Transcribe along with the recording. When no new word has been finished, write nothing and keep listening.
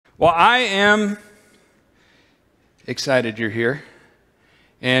Well, I am excited you're here.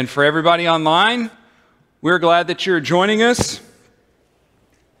 And for everybody online, we're glad that you're joining us.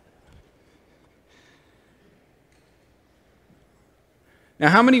 Now,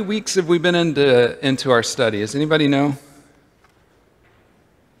 how many weeks have we been into our study? Does anybody know?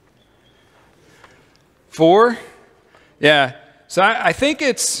 4? Yeah. So I think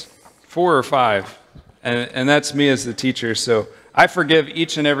it's 4 or 5. And that's me as the teacher. So I forgive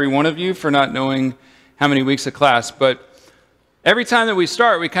each and every one of you for not knowing how many weeks of class. But every time that we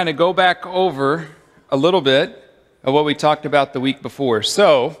start, we kind of go back over a little bit of what we talked about the week before.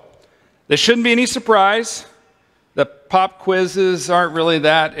 So there shouldn't be any surprise. The pop quizzes aren't really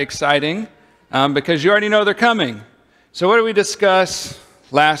that exciting because you already know they're coming. So what did we discuss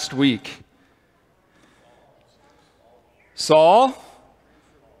last week? Saul,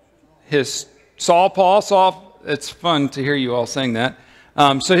 Paul, it's fun to hear you all saying that.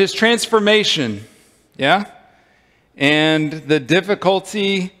 So his transformation, yeah? And the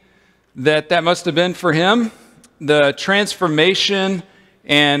difficulty that must have been for him, the transformation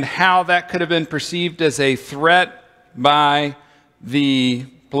and how that could have been perceived as a threat by the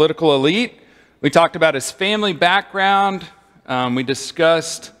political elite. We talked about his family background. We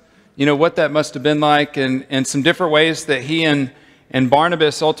discussed, what that must have been like and some different ways that he and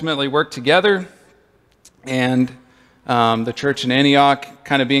Barnabas ultimately worked together. And the church in Antioch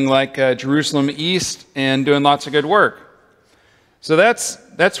kind of being like Jerusalem East and doing lots of good work. So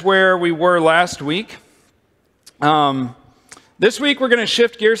that's where we were last week. This week we're going to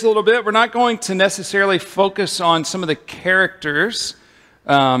shift gears a little bit. We're not going to necessarily focus on some of the characters,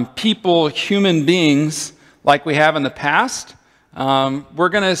 people, human beings like we have in the past. We're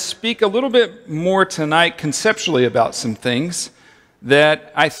going to speak a little bit more tonight conceptually about some things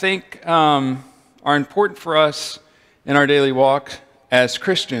that I think are important for us in our daily walk as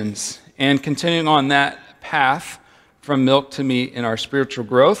Christians and continuing on that path from milk to meat in our spiritual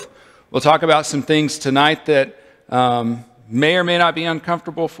growth. We'll talk about some things tonight that may or may not be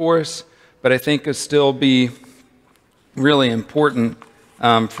uncomfortable for us, but I think will still be really important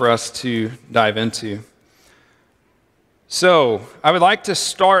for us to dive into. So I would like to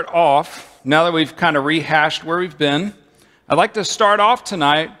start off, now that we've kind of rehashed where we've been, I'd like to start off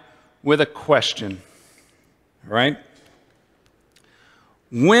tonight with a question, all right?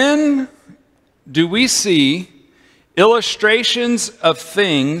 When do we see illustrations of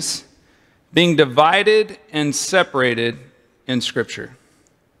things being divided and separated in Scripture?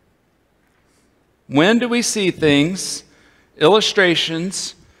 When do we see things,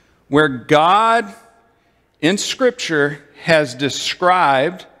 illustrations, where God in Scripture has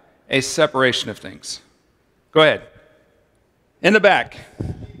described a separation of things? Go ahead. In the back.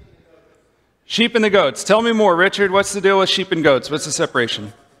 Sheep and the goats. Tell me more, Richard. What's the deal with sheep and goats? What's the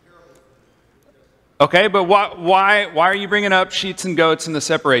separation? Okay, but why are you bringing up sheep and goats and the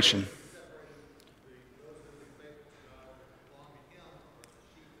separation?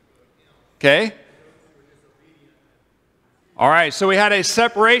 Okay. All right, so we had a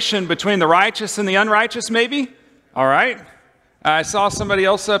separation between the righteous and the unrighteous, maybe? All right. I saw somebody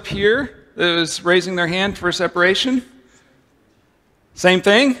else up here that was raising their hand for separation. Same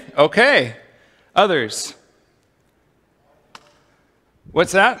thing? Okay. Others?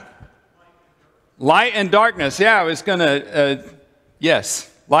 What's that? Light and darkness. Yeah, I was going to,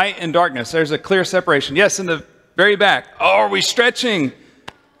 yes. Light and darkness. There's a clear separation. Yes, in the very back. Oh, are we stretching?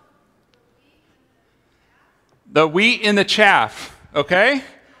 The wheat and the chaff, okay?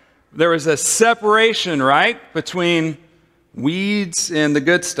 There was a separation, right, between weeds and the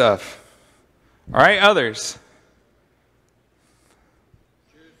good stuff. All right, others?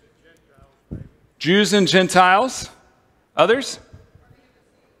 Jews and Gentiles. Others?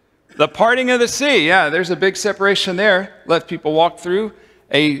 The parting of the sea. Yeah, there's a big separation there. Let people walk through.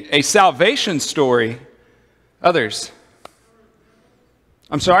 A salvation story. Others?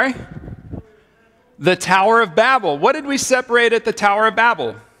 I'm sorry? The Tower of Babel. What did we separate at the Tower of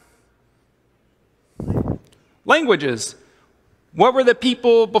Babel? Languages. What were the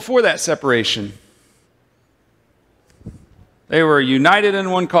people before that separation? They were united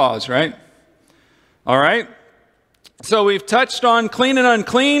in one cause, right? All right. So we've touched on clean and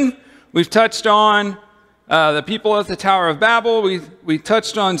unclean. We've touched on the people at the Tower of Babel. We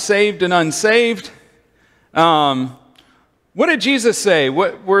touched on saved and unsaved. What did Jesus say?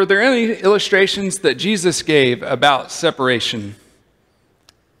 Were there any illustrations that Jesus gave about separation?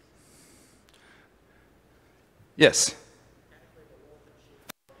 Yes.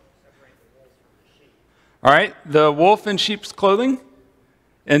 All right, the wolf in sheep's clothing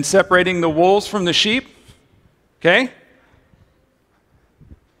and separating the wolves from the sheep. Okay?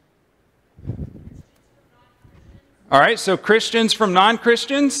 All right, so Christians from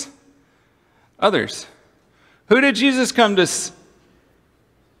non-Christians? Others. Who did Jesus come to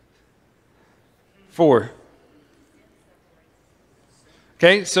for?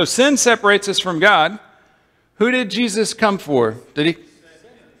 Okay, so sin separates us from God. Who did Jesus come for? Did he?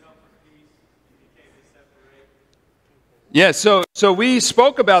 Yeah, so we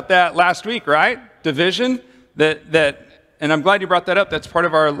spoke about that last week, right? Division, and I'm glad you brought that up. That's part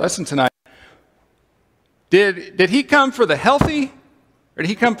of our lesson tonight. Did he come for the healthy, or did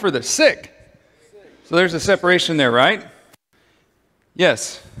he come for the sick? So there's a separation there, right?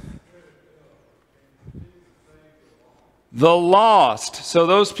 Yes. The lost. So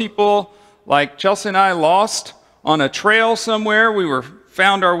those people like Chelsea and I lost on a trail somewhere. We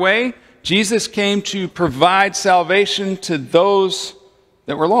found our way. Jesus came to provide salvation to those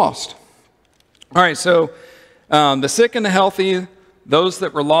that were lost. All right, so the sick and the healthy, those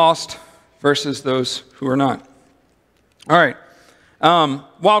that were lost versus those who are not. All right.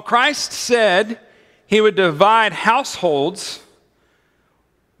 While Christ said he would divide households,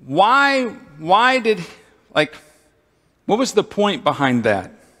 what was the point behind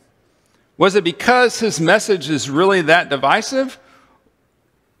that? Was it because his message is really that divisive?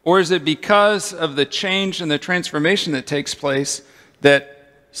 Or is it because of the change and the transformation that takes place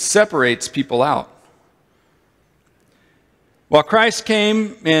that separates people out? While Christ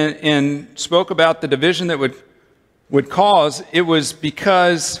came and spoke about the division that would cause, it was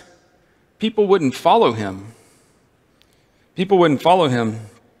because people wouldn't follow him. People wouldn't follow him,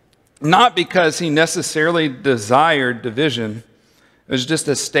 not because he necessarily desired division. It was just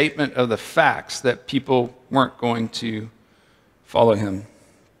a statement of the facts that people weren't going to follow him.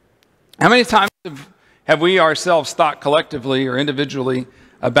 How many times have we ourselves thought collectively or individually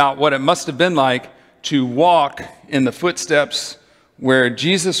about what it must have been like to walk in the footsteps where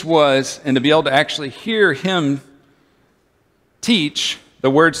Jesus was and to be able to actually hear him teach the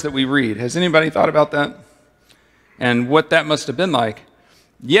words that we read? Has anybody thought about that? And what that must have been like?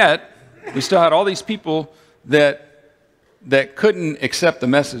 Yet, we still had all these people that couldn't accept the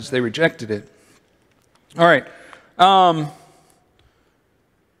message. They rejected it. All right.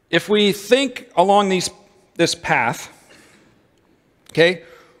 If we think along this path, okay,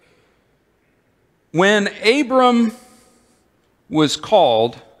 when Abram was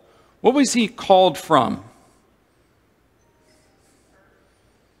called, what was he called from?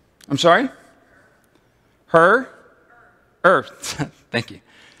 I'm sorry? Earth. Thank you.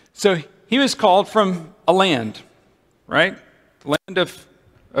 So he was called from a land, right? The land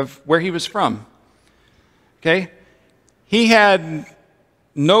of where he was from. Okay? He had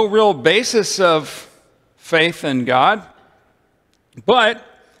no real basis of faith in God, but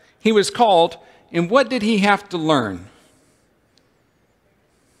he was called, and what did he have to learn?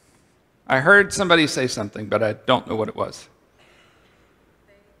 I heard somebody say something, but I don't know what it was.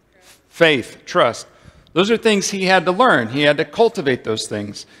 Faith, trust. Those are things he had to learn. He had to cultivate those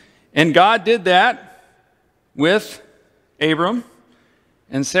things. And God did that with Abram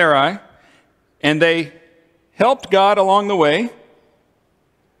and Sarai, and they helped God along the way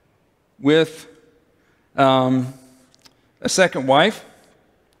with a second wife.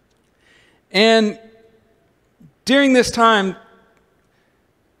 And during this time,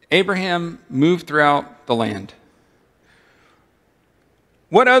 Abraham moved throughout the land.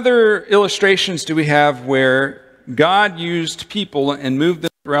 What other illustrations do we have where God used people and moved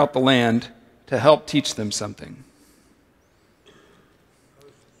them throughout the land to help teach them something?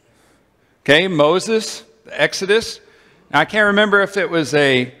 Okay, Moses, the Exodus. Now, I can't remember if it was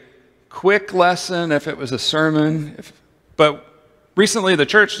a quick lesson, if it was a sermon, but recently the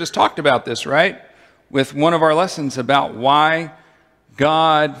church just talked about this, right? With one of our lessons about why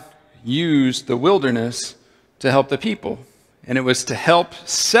God used the wilderness to help the people. And it was to help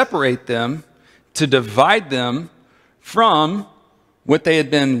separate them, to divide them from what they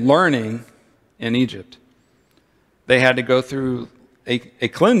had been learning in Egypt. They had to go through a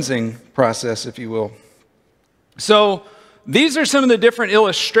cleansing process, if you will. So these are some of the different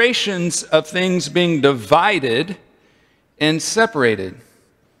illustrations of things being divided and separated.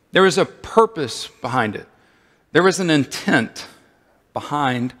 There was a purpose behind it. There was an intent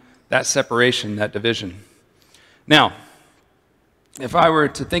behind that separation, that division. Now, if I were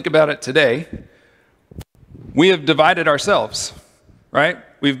to think about it today, we have divided ourselves, right?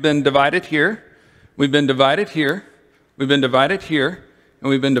 We've been divided here, we've been divided here, we've been divided here, and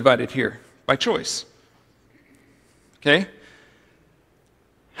we've been divided here by choice. Okay?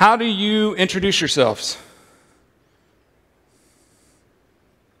 How do you introduce yourselves?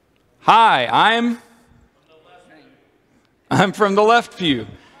 Hi, I'm from the left pew.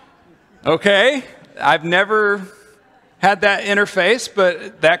 Okay? I've never had that interface,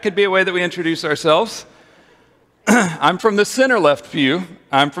 but that could be a way that we introduce ourselves. I'm from the center left pew,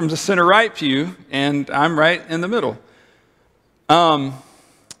 I'm from the center right pew, and I'm right in the middle. Okay,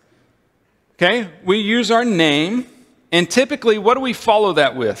 we use our name, and typically, what do we follow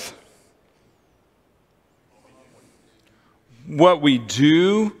that with? What we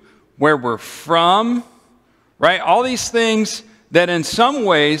do, where we're from, right? All these things that in some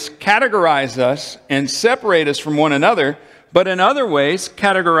ways categorize us and separate us from one another, but in other ways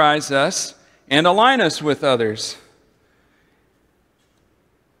categorize us and align us with others.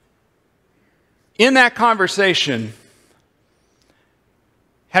 In that conversation,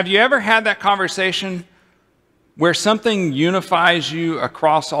 have you ever had that conversation where something unifies you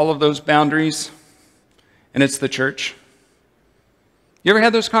across all of those boundaries, and it's the church? You ever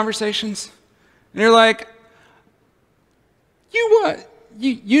had those conversations? And you're like, you what?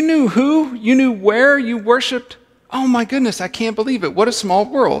 You knew who? You knew where you worshiped? Oh my goodness, I can't believe it. What a small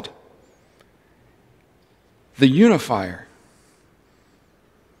world. The unifier.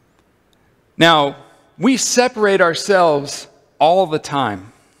 Now, we separate ourselves all the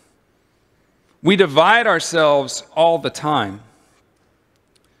time. We divide ourselves all the time.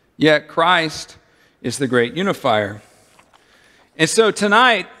 Yet Christ is the great unifier. And so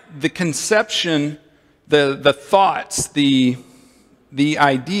tonight, the conception, the thoughts, the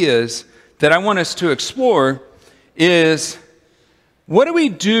ideas that I want us to explore is, what do we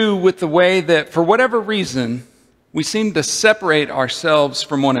do with the way that, for whatever reason, we seem to separate ourselves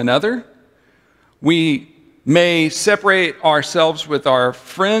from one another? We may separate ourselves with our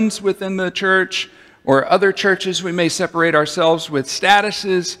friends within the church or other churches. We may separate ourselves with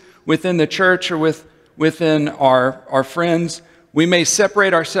statuses within the church or within our friends. We may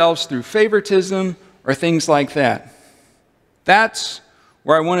separate ourselves through favoritism or things like that. That's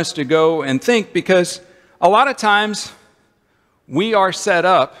where I want us to go and think, because a lot of times we are set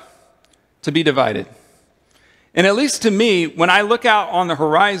up to be divided. And at least to me, when I look out on the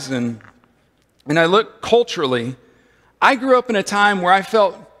horizon and I look culturally, I grew up in a time where I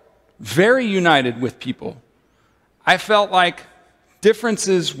felt very united with people. I felt like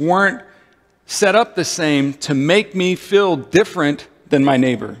differences weren't set up the same to make me feel different than my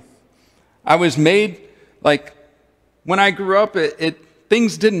neighbor. I was made, like, when I grew up,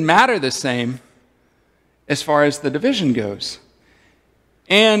 things didn't matter the same as far as the division goes.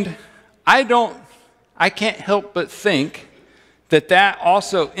 And I can't help but think that that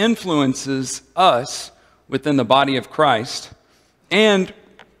also influences us within the body of Christ, and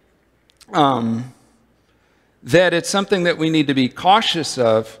that it's something that we need to be cautious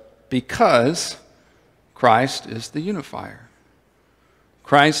of, because Christ is the unifier.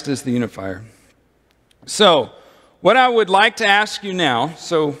 Christ is the unifier. So, what I would like to ask you now,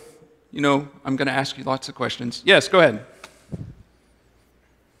 so, I'm going to ask you lots of questions. Yes, go ahead.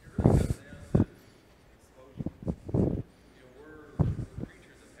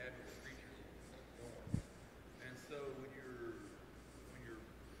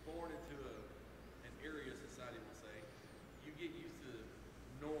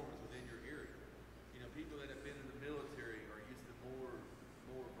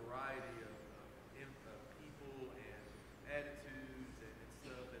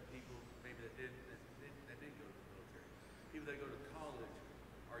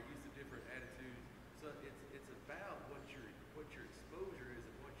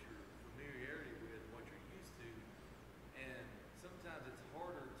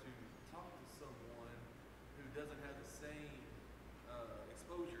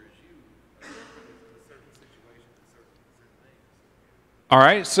 All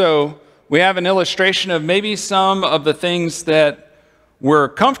right, so we have an illustration of maybe some of the things that we're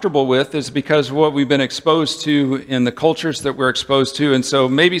comfortable with is because of what we've been exposed to in the cultures that we're exposed to. And so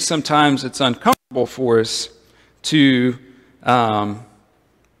maybe sometimes it's uncomfortable for us to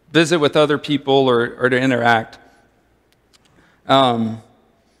visit with other people or to interact. So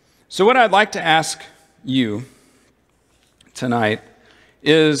what I'd like to ask you tonight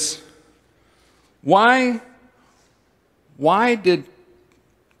is, why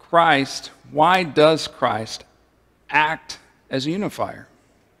does Christ act as a unifier?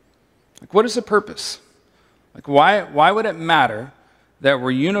 Like, what is the purpose? Like, why would it matter that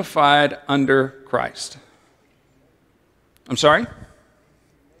we're unified under Christ? I'm sorry?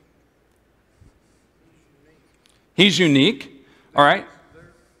 He's unique. All right.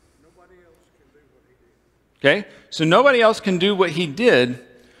 Okay, so nobody else can do what he did,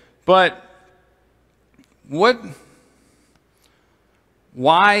 but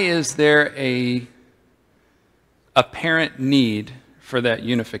why is there a apparent need for that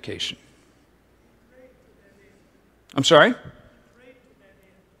unification? I'm sorry?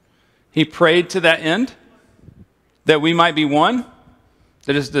 He prayed to that end, that we might be one,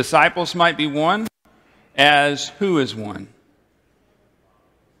 that his disciples might be one, as who is one?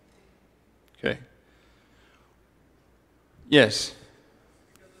 Okay. Yes.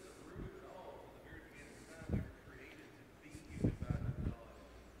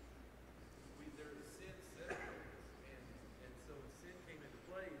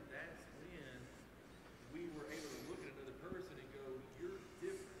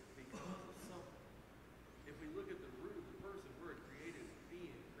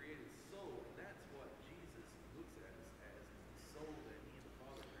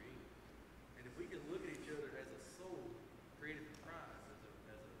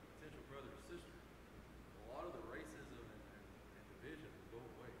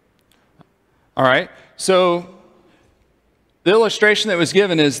 All right. So the illustration that was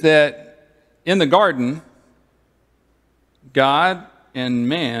given is that in the garden, God and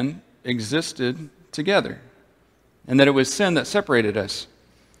man existed together, and that it was sin that separated us.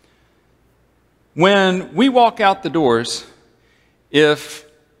 When we walk out the doors, if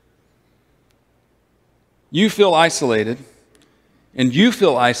you feel isolated, and you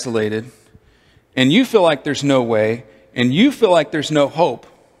feel isolated, and you feel like there's no way, and you feel like there's no hope,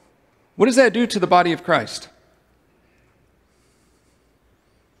 what does that do to the body of Christ?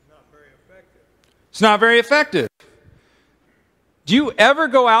 Not very effective. It's not very effective. Do you ever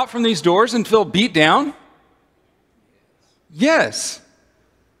go out from these doors and feel beat down? Yes.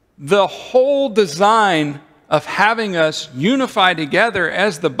 The whole design of having us unified together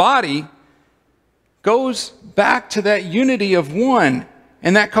as the body goes back to that unity of one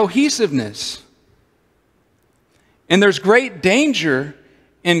and that cohesiveness. And there's great danger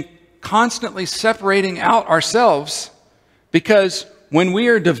in constantly separating out ourselves, because when we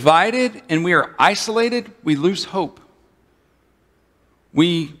are divided and we are isolated, we lose hope.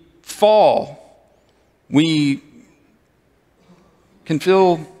 We fall. We can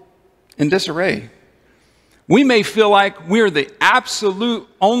feel in disarray. We may feel like we're the absolute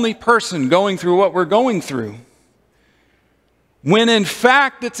only person going through what we're going through, when in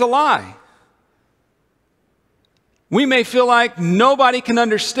fact it's a lie. We may feel like nobody can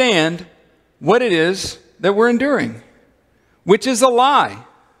understand what it is that we're enduring, which is a lie.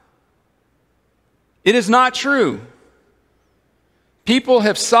 It is not true. People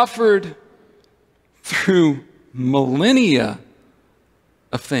have suffered through millennia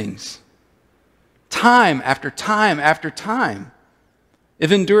of things. Time after time after time.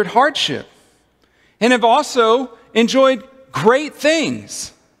 Have endured hardship and have also enjoyed great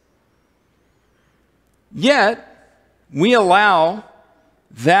things. Yet, we allow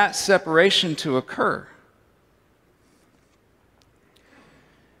that separation to occur.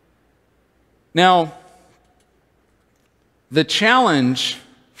 Now, the challenge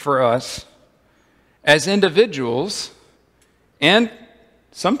for us as individuals and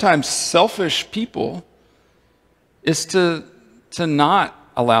sometimes selfish people is to not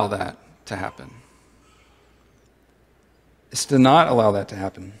allow that to happen. It's to not allow that to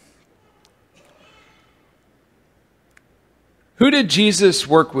happen. Who did Jesus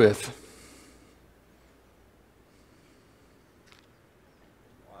work with?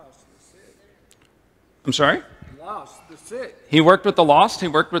 I'm sorry? Lost, the sick. He worked with the lost. He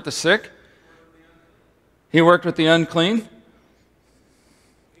worked with the sick. He worked with the unclean.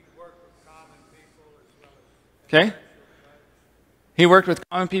 He worked with common people as well as Okay. He worked with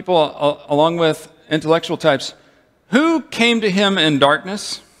common people along with intellectual types. Who came to him in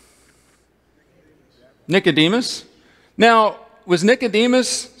darkness? Nicodemus. Now, was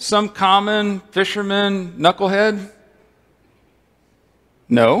Nicodemus some common fisherman knucklehead?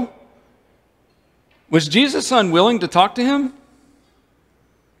 No. Was Jesus unwilling to talk to him?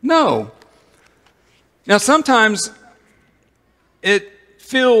 No. Now, sometimes it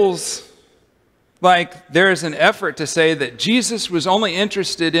feels like there is an effort to say that Jesus was only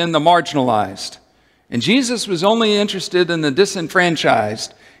interested in the marginalized, and Jesus was only interested in the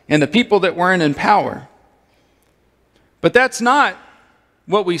disenfranchised and the people that weren't in power. But that's not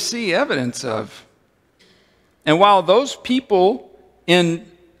what we see evidence of. And while those people in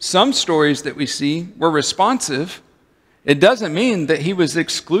some stories that we see were responsive, it doesn't mean that he was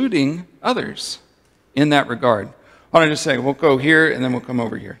excluding others in that regard. Hold on just a second. We'll go here and then we'll come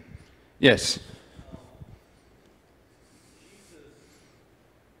over here. Yes.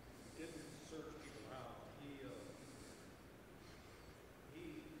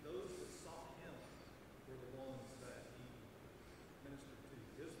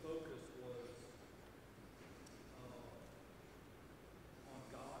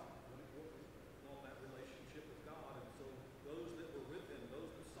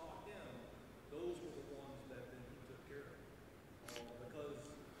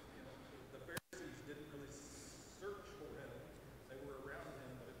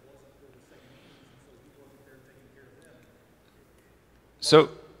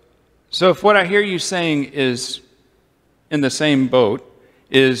 So if what I hear you saying is in the same boat,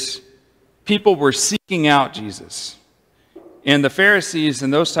 is people were seeking out Jesus, and the Pharisees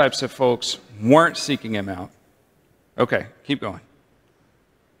and those types of folks weren't seeking him out. Okay, keep going.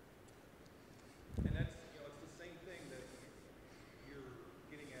 And that's, it's the same thing that you're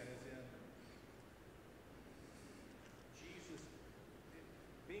getting at, as in Jesus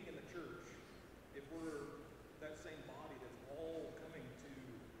being in the church. If we're that same body that's all coming to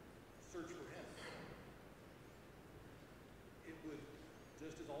search for him, it would,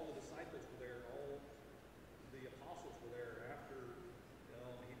 just as all the disciples were there, all the apostles were there after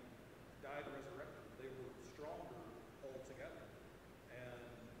he died and resurrected, they were stronger all together. And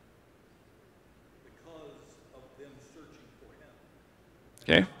because of them searching for him.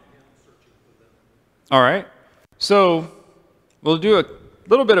 Okay. Not him searching for them. All right. So we'll do a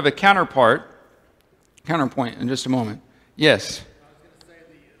little bit of a counterpoint in just a moment. Yes. I was going to say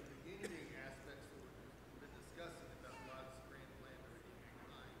the unity aspects that we've been discussing about God's grand plan for redeeming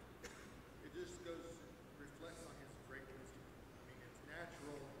mankind. It just reflects on his great wisdom. I mean, it's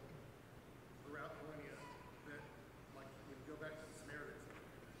natural throughout millennia that, like, when you go back to the Samaritans,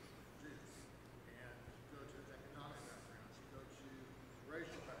 Jews, and you go to the economic backgrounds, you go to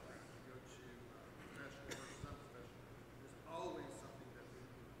racial backgrounds, you go to professional versus unprofessional, there's always something that we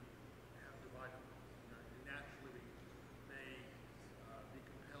have divided. You naturally may be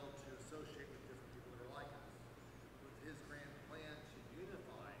compelled to associate with different people that are like us. With his grand plan to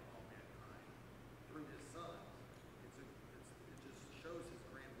unify all mankind through his Son, it just shows his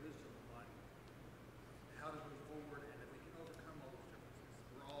grand wisdom on how to move forward and that we can overcome all those differences.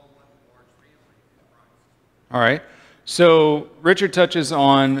 We're all one large family in Christ. All right. So Richard touches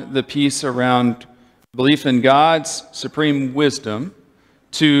on the piece around belief in God's supreme wisdom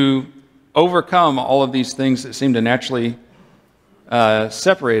to overcome all of these things that seem to naturally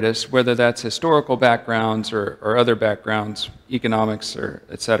separate us, whether that's historical backgrounds or other backgrounds, economics or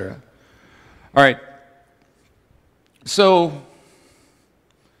etc. All right. So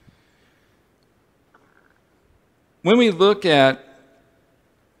when we look at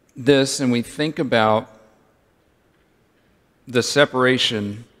this and we think about the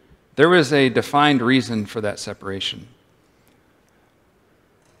separation, there was a defined reason for that separation.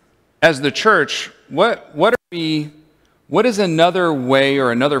 As the church, what is another way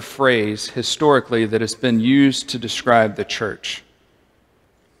or another phrase historically that has been used to describe the church?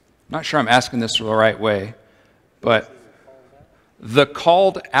 I'm not sure I'm asking this the right way, but the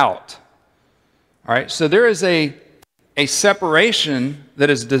called out. All right, so there is a separation that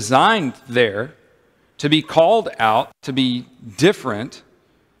is designed there to be called out, to be different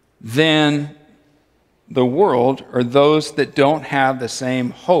than the world or those that don't have the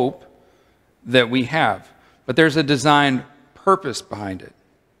same hope that we have. But there's a design purpose behind it.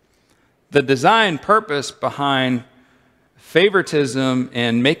 The design purpose behind favoritism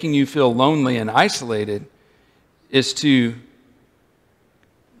and making you feel lonely and isolated is to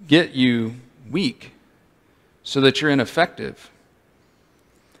get you weak so that you're ineffective.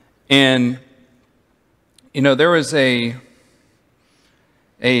 And there was a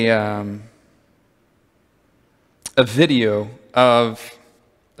video of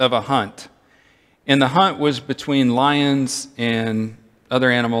a hunt. And the hunt was between lions and other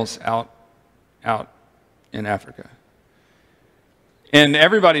animals out in Africa. And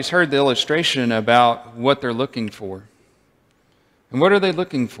everybody's heard the illustration about what they're looking for. And what are they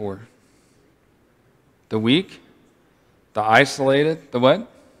looking for? The weak? The isolated? The what?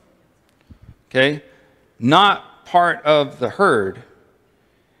 Okay? Not part of the herd.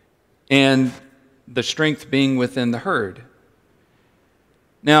 And the strength being within the herd.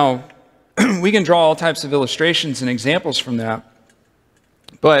 Now, we can draw all types of illustrations and examples from that,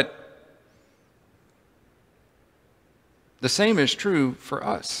 but the same is true for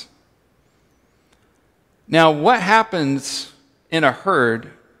us. Now, what happens in a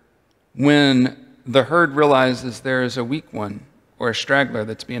herd when the herd realizes there is a weak one or a straggler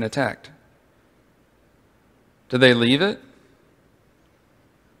that's being attacked? Do they leave it?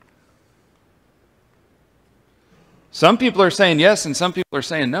 Some people are saying yes, and some people are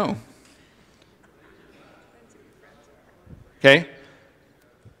saying no. Okay?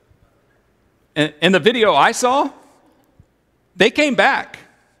 In the video I saw, they came back.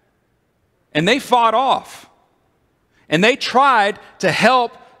 And they fought off. And they tried to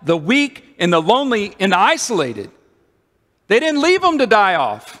help the weak and the lonely and the isolated. They didn't leave them to die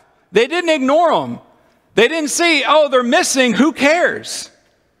off. They didn't ignore them. They didn't see, oh, they're missing, who cares?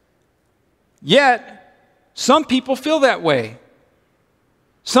 Yet, some people feel that way.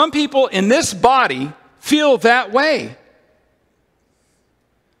 Some people in this body feel that way.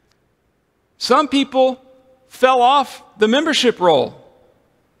 Some people fell off the membership roll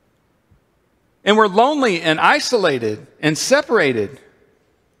and were lonely and isolated and separated.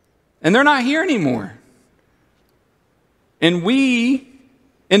 And they're not here anymore. And we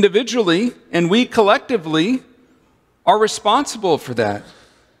individually and we collectively are responsible for that.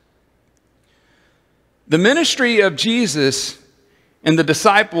 The ministry of Jesus and the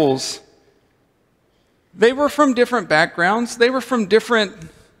disciples, they were from different backgrounds. They were from different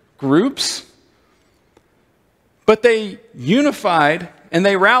groups. But they unified and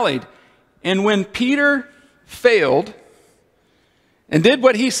they rallied. And when Peter failed and did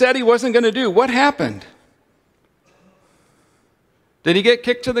what he said he wasn't going to do, what happened? Did he get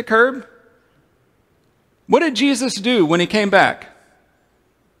kicked to the curb? What did Jesus do when he came back?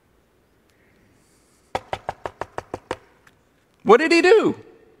 What did he do?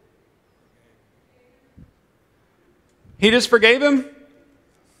 He just forgave him?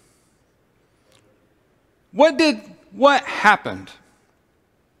 What happened?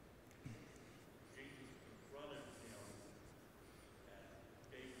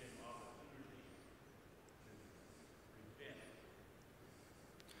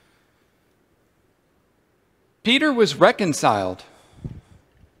 Peter was reconciled.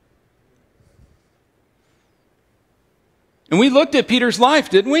 And we looked at Peter's life,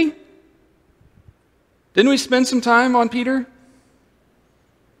 didn't we? Didn't we spend some time on Peter?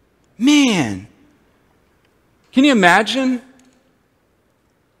 Man, can you imagine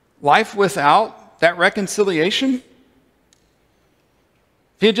life without that reconciliation? If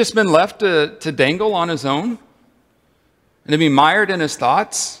he had just been left to dangle on his own and to be mired in his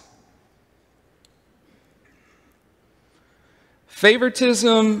thoughts?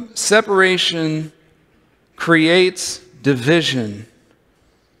 Favoritism, separation creates division.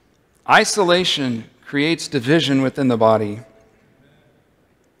 Isolation creates division within the body.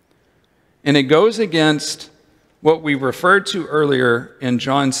 And it goes against what we referred to earlier in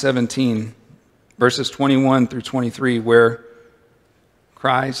John 17, verses 21 through 23, where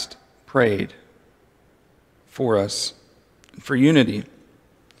Christ prayed for us, for unity.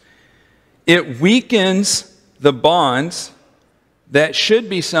 It weakens the bonds that should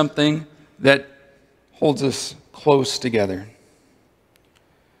be something that holds us close together.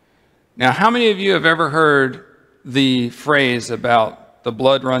 Now, how many of you have ever heard the phrase about the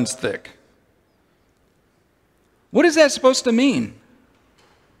blood runs thick? What is that supposed to mean?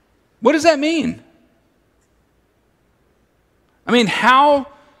 What does that mean? I mean, how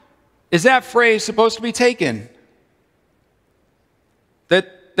is that phrase supposed to be taken?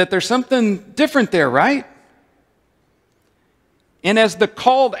 That there's something different there, right? And as the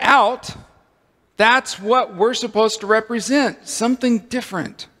called out, that's what we're supposed to represent. Something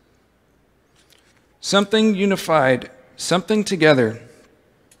different. Something unified. Something together.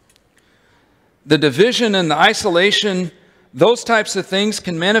 The division and the isolation, those types of things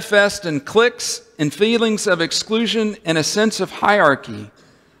can manifest in cliques and feelings of exclusion and a sense of hierarchy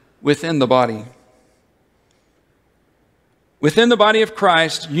within the body. Within the body of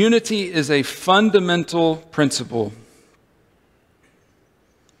Christ, unity is a fundamental principle.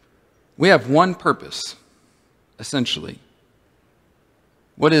 We have one purpose, essentially.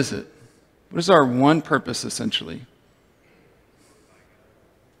 What is it? What is our one purpose, essentially?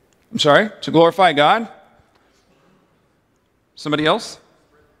 I'm sorry? To glorify God? Somebody else?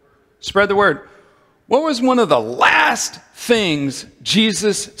 Spread the word. What was one of the last things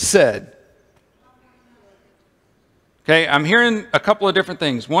Jesus said? Okay, I'm hearing a couple of different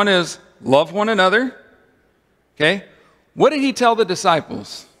things. One is love one another. Okay, what did he tell the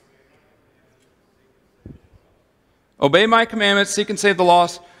disciples? Obey my commandments, seek and save the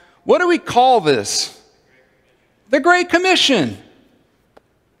lost. What do we call this? The Great Commission.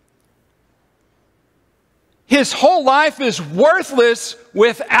 His whole life is worthless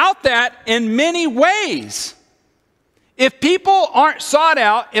without that in many ways. If people aren't sought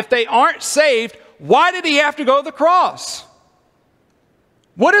out, if they aren't saved, why did he have to go to the cross?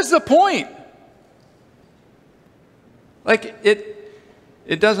 What is the point? Like,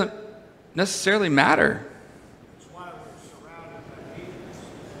 it doesn't necessarily matter.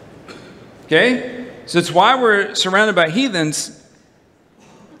 Okay? So it's why we're surrounded by heathens.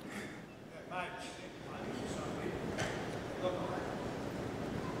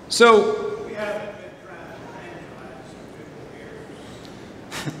 So,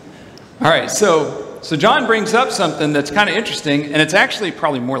 all right, so John brings up something that's kind of interesting, and it's actually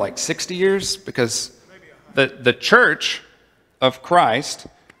probably more like 60 years, because the church of Christ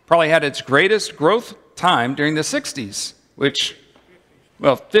probably had its greatest growth time during the 60s, which,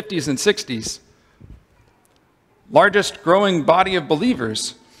 well, 50s and 60s. Largest growing body of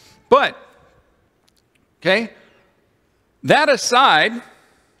believers. But Okay? That aside,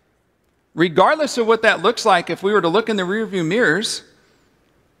 regardless of what that looks like, if we were to look in the rearview mirrors,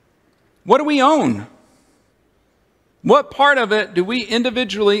 what do we own? What part of it do we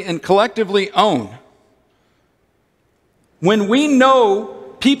individually and collectively own? When we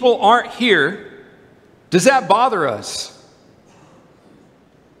know people aren't here, does that bother us?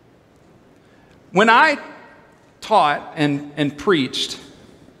 When I taught and preached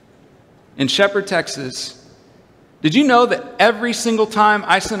in Shepherd, Texas, did you know that every single time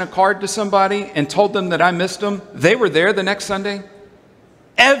I sent a card to somebody and told them that I missed them, they were there the next Sunday?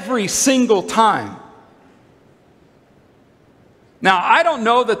 Every single time. Now, I don't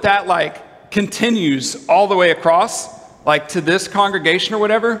know that that like continues all the way across, like to this congregation or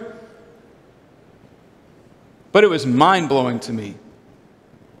whatever, but it was mind-blowing to me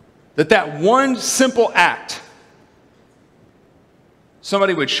that that one simple act,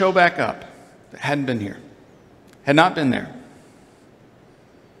 somebody would show back up that hadn't been here, had not been there.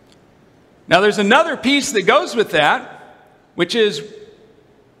 Now, there's another piece that goes with that, which is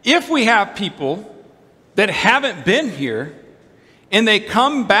if we have people that haven't been here and they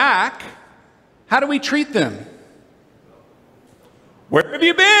come back, how do we treat them? Where have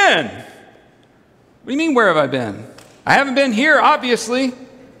you been? What do you mean, where have I been? I haven't been here, obviously.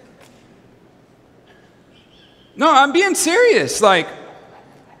 No, I'm being serious. Like,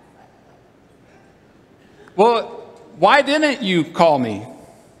 well, why didn't you call me?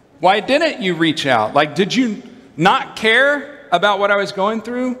 Why didn't you reach out? Like, did you not care about what I was going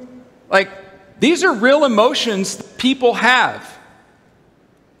through? Like, these are real emotions people have.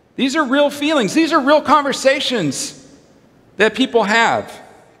 These are real feelings. These are real conversations that people have.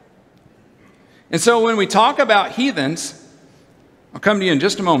 And so when we talk about heathens, I'll come to you in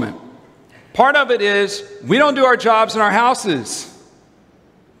just a moment. Part of it is we don't do our jobs in our houses.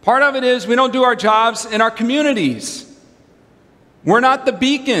 Part of it is we don't do our jobs in our communities. We're not the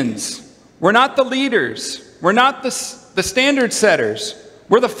beacons. We're not the leaders. We're not the standard setters.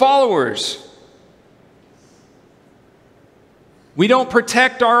 We're the followers. We don't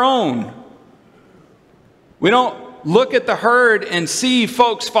protect our own. We don't look at the herd and see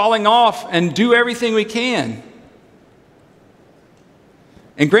folks falling off and do everything we can.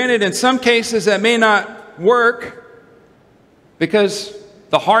 And granted, in some cases that may not work because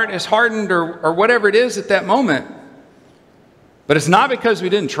the heart is hardened or whatever it is at that moment. But it's not because we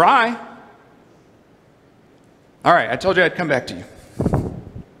didn't try. All right, I told you I'd come back to you.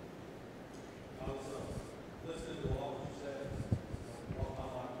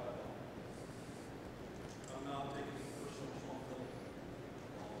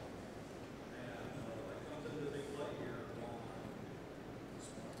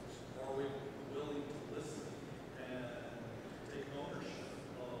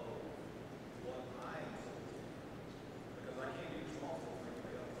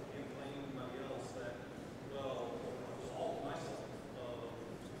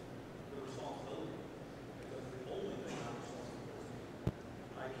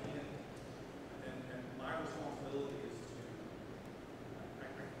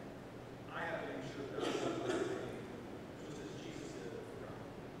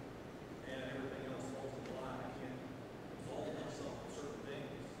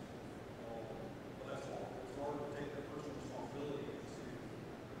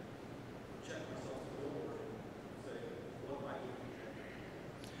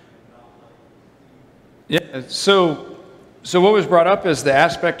 Yeah, so what was brought up is the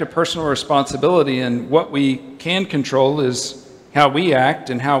aspect of personal responsibility, and what we can control is how we act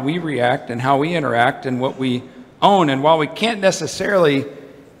and how we react and how we interact and what we own. And while we can't necessarily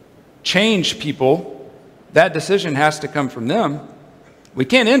change people, that decision has to come from them. We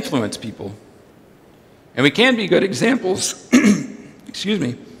can't influence people. And we can be good examples, excuse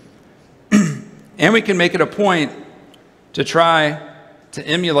me, and we can make it a point to try to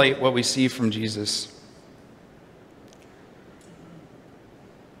emulate what we see from Jesus.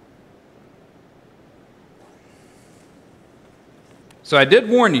 So I did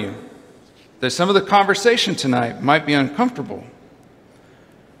warn you that some of the conversation tonight might be uncomfortable.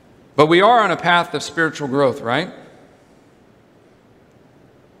 But we are on a path of spiritual growth, right?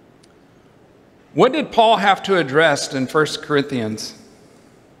 What did Paul have to address in 1 Corinthians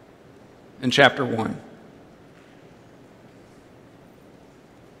in chapter 1?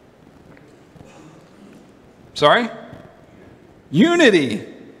 Sorry? Unity.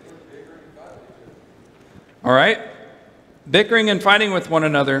 All right? Bickering and fighting with one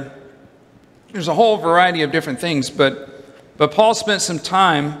another. There's a whole variety of different things, but Paul spent some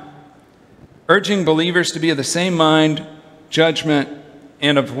time urging believers to be of the same mind, judgment,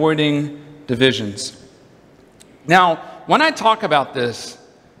 and avoiding divisions. Now, when I talk about this,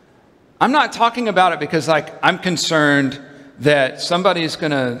 I'm not talking about it because I'm concerned that somebody's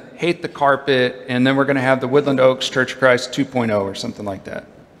going to hate the carpet and then we're going to have the Woodland Oaks Church of Christ 2.0 or something like that.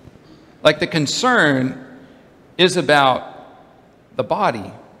 Like, the concern is about the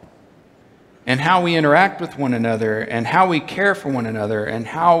body and how we interact with one another and how we care for one another and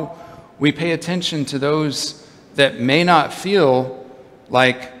how we pay attention to those that may not feel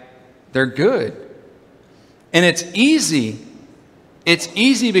like they're good. And it's easy. It's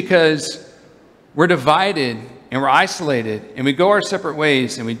easy because we're divided and we're isolated and we go our separate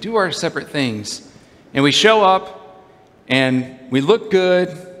ways and we do our separate things and we show up and we look good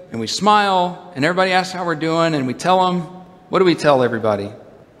and we smile and everybody asks how we're doing and we tell them, what do we tell everybody?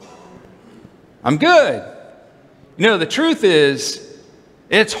 I'm good. You know, the truth is,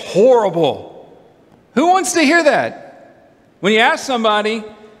 it's horrible. Who wants to hear that? When you ask somebody,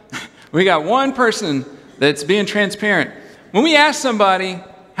 we got one person that's being transparent. When we ask somebody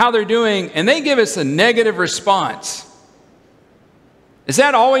how they're doing and they give us a negative response, is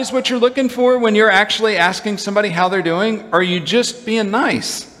that always what you're looking for when you're actually asking somebody how they're doing? Or are you just being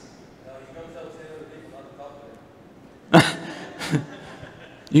nice?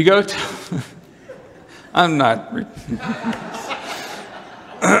 You go tell... I'm not...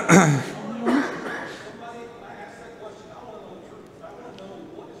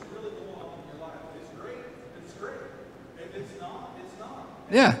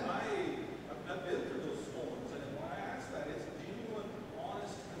 Yeah. I've been through those storms, and when I ask that, it's a genuine,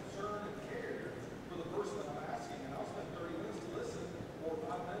 honest concern and care for the person that I'm asking, and I'll spend 30 minutes to listen, or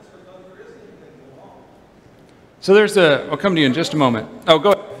 5 minutes because there isn't anything going on. So I'll come to you in just a moment. Oh,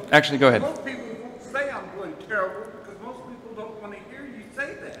 go ahead. Actually, go ahead. Most people won't say I'm doing terrible because most people don't want to hear you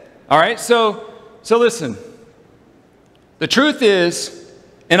say that. All right, so listen. The truth is,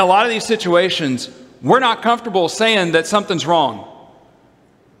 in a lot of these situations, we're not comfortable saying that something's wrong.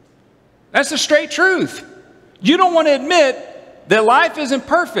 That's the straight truth. You don't want to admit that life isn't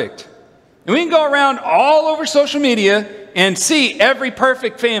perfect. And we can go around all over social media and see every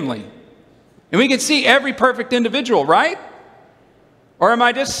perfect family. And we can see every perfect individual, right? Or am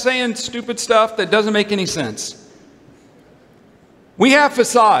I just saying stupid stuff that doesn't make any sense? We have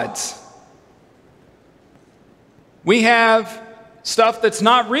facades. We have stuff that's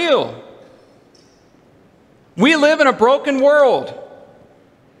not real. We live in a broken world.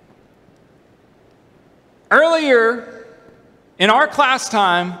 Earlier in our class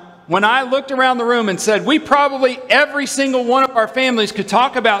time, when I looked around the room and said, every single one of our families could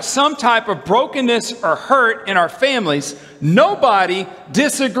talk about some type of brokenness or hurt in our families, nobody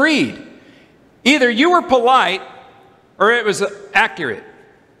disagreed. Either you were polite or it was accurate.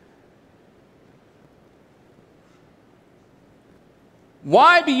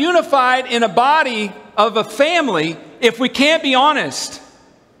 Why be unified in a body of a family if we can't be honest?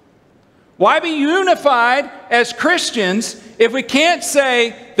 Why be unified as Christians if we can't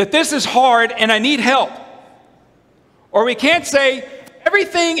say that this is hard and I need help? Or we can't say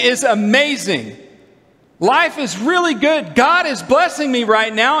everything is amazing. Life is really good. God is blessing me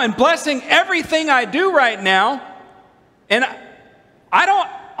right now and blessing everything I do right now. And I don't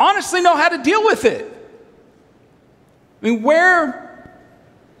honestly know how to deal with it. I mean, where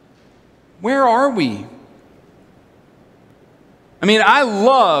are we? I mean, I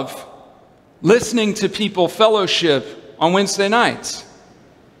love listening to people fellowship on Wednesday nights.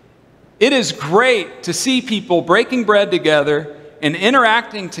 It is great to see people breaking bread together and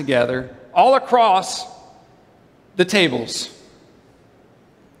interacting together all across the tables.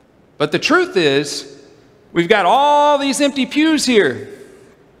 But the truth is, we've got all these empty pews here.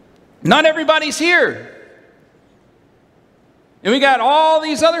 Not everybody's here. And we got all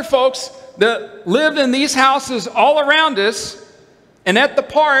these other folks that live in these houses all around us, and at the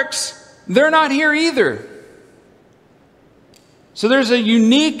parks, they're not here either. So there's a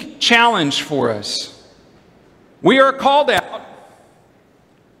unique challenge for us. We are called out.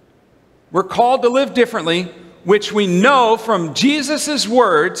 We're called to live differently, which we know from Jesus'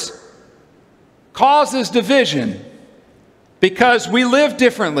 words causes division because we live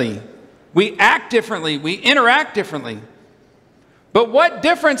differently. We act differently. We interact differently. But what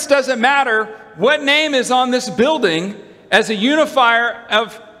difference does it matter what name is on this building as a unifier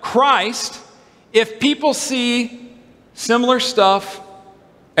of Christ if people see similar stuff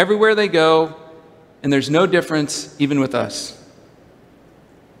everywhere they go and there's no difference even with us?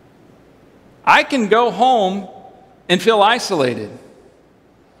 I can go home and feel isolated.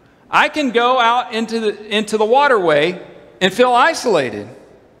 I can go out into the waterway and feel isolated.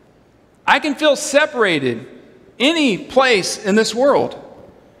 I can feel separated any place in this world.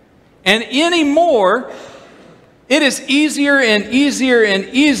 And any more it is easier and easier and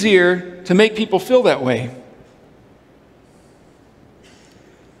easier to make people feel that way.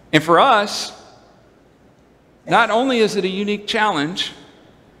 And for us, not only is it a unique challenge,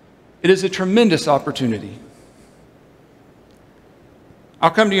 it is a tremendous opportunity. I'll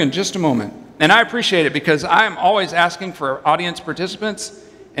come to you in just a moment. And I appreciate it because I'm always asking for audience participants,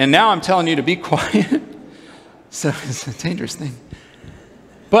 and now I'm telling you to be quiet. So it's a dangerous thing.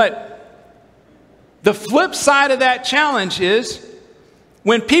 But the flip side of that challenge is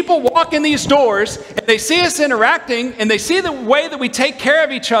when people walk in these doors and they see us interacting and they see the way that we take care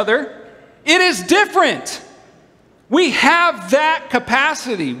of each other, it is different. We have that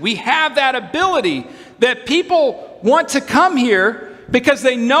capacity. We have that ability that people want to come here because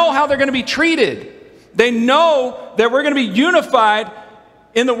they know how they're going to be treated. They know that we're going to be unified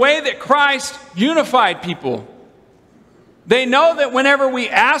in the way that Christ unified people. They know that whenever we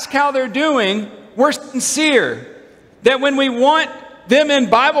ask how they're doing, we're sincere. That when we want them in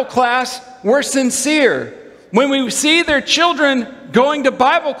Bible class, we're sincere. When we see their children going to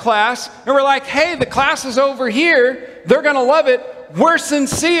Bible class and we're like, hey, the class is over here, they're going to love it, we're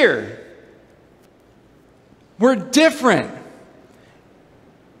sincere. We're different.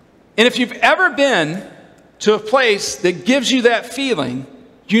 And if you've ever been to a place that gives you that feeling,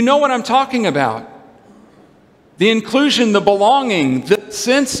 you know what I'm talking about. The inclusion, the belonging, the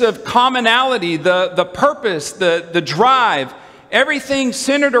sense of commonality, the purpose, the drive, everything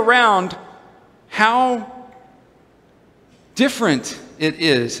centered around how different it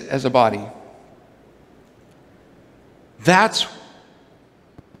is as a body. That's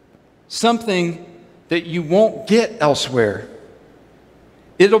something that you won't get elsewhere.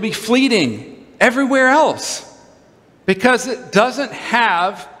 It'll be fleeting everywhere else because it doesn't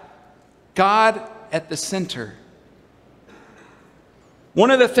have God at the center.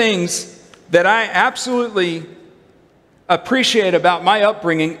 One of the things that I absolutely appreciate about my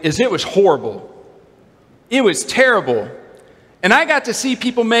upbringing is it was horrible. It was terrible. And I got to see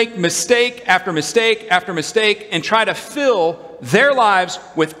people make mistake after mistake after mistake and try to fill their lives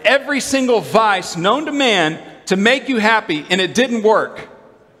with every single vice known to man to make you happy, and it didn't work.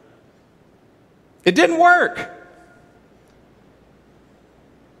 It didn't work.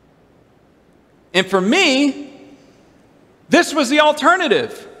 And for me, this was the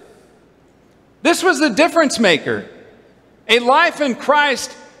alternative. This was the difference maker. A life in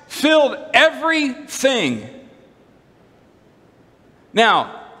Christ filled everything.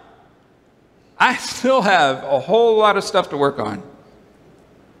 Now, I still have a whole lot of stuff to work on.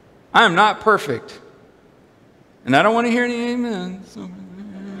 I am not perfect. And I don't want to hear any amen.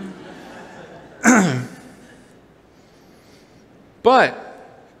 But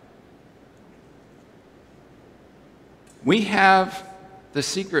we have the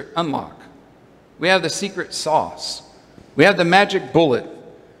secret unlock. We have the secret sauce. We have the magic bullet.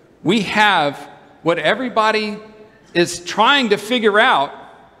 We have what everybody is trying to figure out.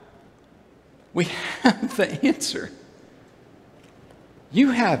 We have the answer.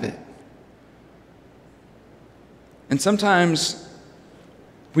 You have it. And sometimes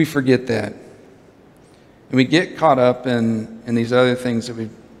we forget that. And we get caught up in these other things that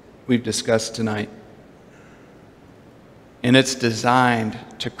we've discussed tonight. And it's designed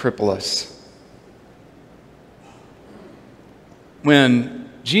to cripple us. When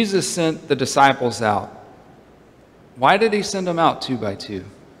Jesus sent the disciples out, why did he send them out 2 by 2?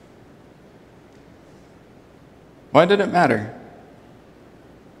 Why did it matter?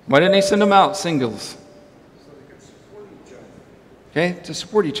 Why didn't he send them out singles? So they can support each other. Okay, to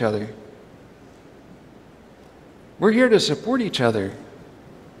support each other. We're here to support each other.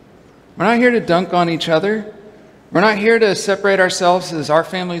 We're not here to dunk on each other. We're not here to separate ourselves as our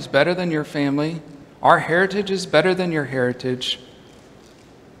family is better than your family. Our heritage is better than your heritage.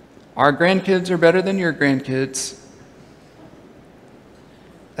 Our grandkids are better than your grandkids.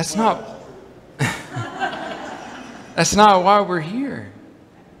 That's not that's not why we're here.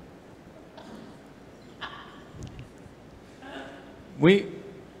 We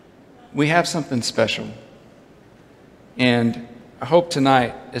have something special. And I hope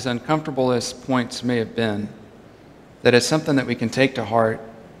tonight, as uncomfortable as points may have been, that it's something that we can take to heart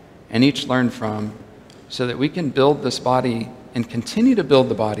and each learn from so that we can build this body and continue to build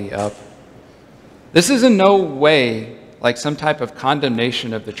the body up. This is in no way like some type of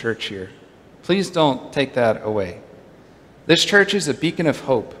condemnation of the church here. Please don't take that away. This church is a beacon of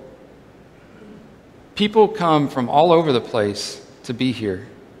hope. People come from all over the place to be here.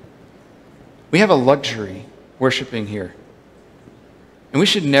 We have a luxury worshiping here. And we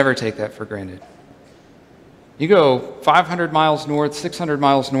should never take that for granted. You go 500 miles north, 600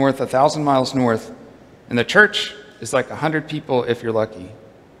 miles north, 1,000 miles north, and the church is like 100 people if you're lucky.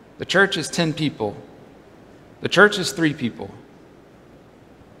 The church is 10 people. The church is 3 people.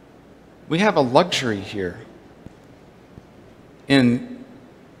 We have a luxury here. And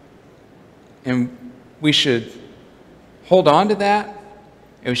we should hold on to that,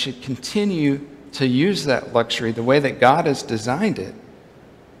 and we should continue to use that luxury the way that God has designed it,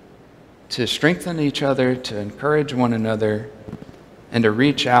 to strengthen each other, to encourage one another, and to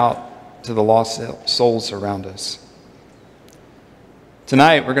reach out to the lost souls around us.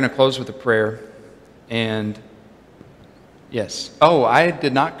 Tonight, we're going to close with a prayer. And yes. Oh, I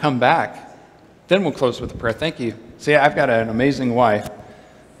did not come back. Then we'll close with a prayer. Thank you. See, I've got an amazing wife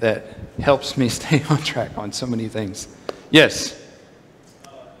that helps me stay on track on so many things. Yes. You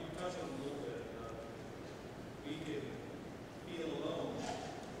touched on it a little bit. We can feel alone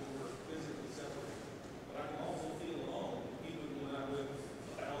when we're physically separated, but I can also feel alone even when I'm with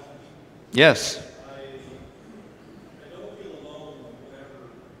 1,000 people. Yes. I don't feel alone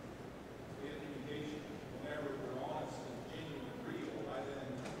whenever we have communication, whenever we're honest and genuine and real. I then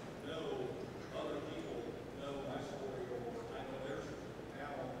know other people know my story, or I know their story.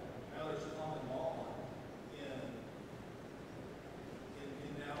 Now there's a common bond in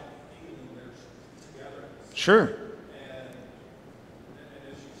now feeling there's togetherness. Sure. And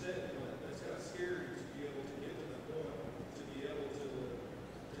as you said, that's kind of scary to be able to get to that point, to be able to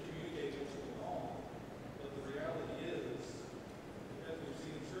communicate what's going on. But the reality is, as we've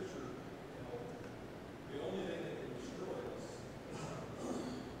seen in Scripture, the only thing that can destroy us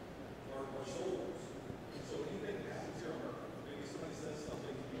are our souls. And so anything that happens here on earth, maybe somebody says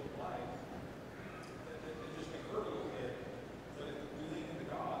something you don't like, it just may hurt a little bit. But if we lean into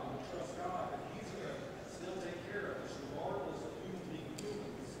God and we trust God, that He's going to still take care of us, regardless of humans being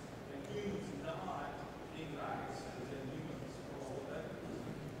humans, and humans not being nice, as in humans or whatever.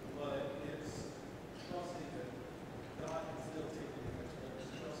 But it's trusting that God can still take care of us, but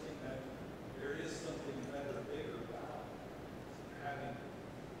it's trusting that there is something better, bigger about having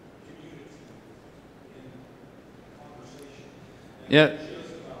community in conversation. Yeah.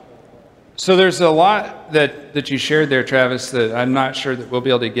 So there's a lot that you shared there, Travis, that I'm not sure that we'll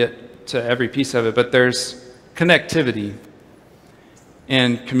be able to get to every piece of it, but there's connectivity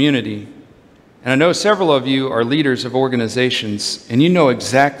and community. And I know several of you are leaders of organizations, and you know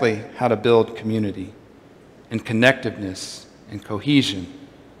exactly how to build community and connectiveness and cohesion.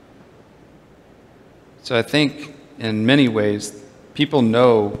 So I think in many ways, people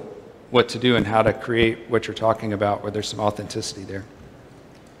know what to do and how to create what you're talking about, where there's some authenticity there.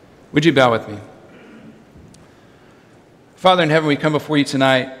 Would you bow with me? Father in heaven, we come before you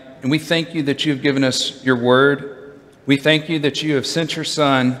tonight, and we thank you that you have given us your word. We thank you that you have sent your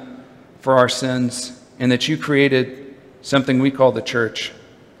Son for our sins, and that you created something we call the church.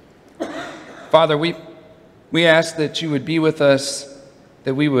 Father, we ask that you would be with us,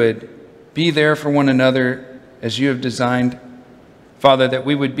 that we would be there for one another as you have designed. Father, that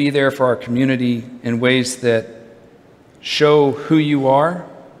we would be there for our community in ways that show who you are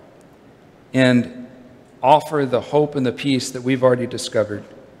and offer the hope and the peace that we've already discovered.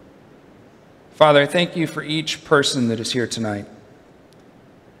 Father, I thank you for each person that is here tonight.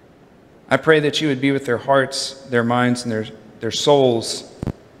 I pray that you would be with their hearts, their minds, and their souls,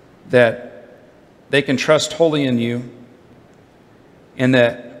 that they can trust wholly in you, and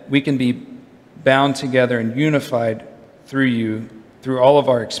that we can be bound together and unified through you, through all of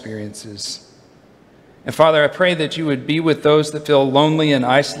our experiences. And Father, I pray that you would be with those that feel lonely and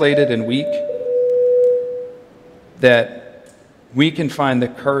isolated and weak, that we can find the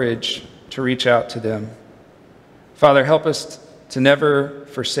courage to reach out to them. Father, help us to never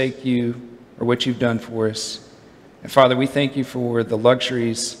forsake you or what you've done for us. And Father, we thank you for the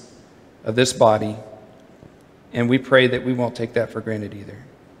luxuries of this body, and we pray that we won't take that for granted either.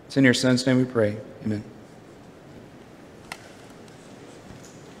 It's in your Son's name we pray. Amen.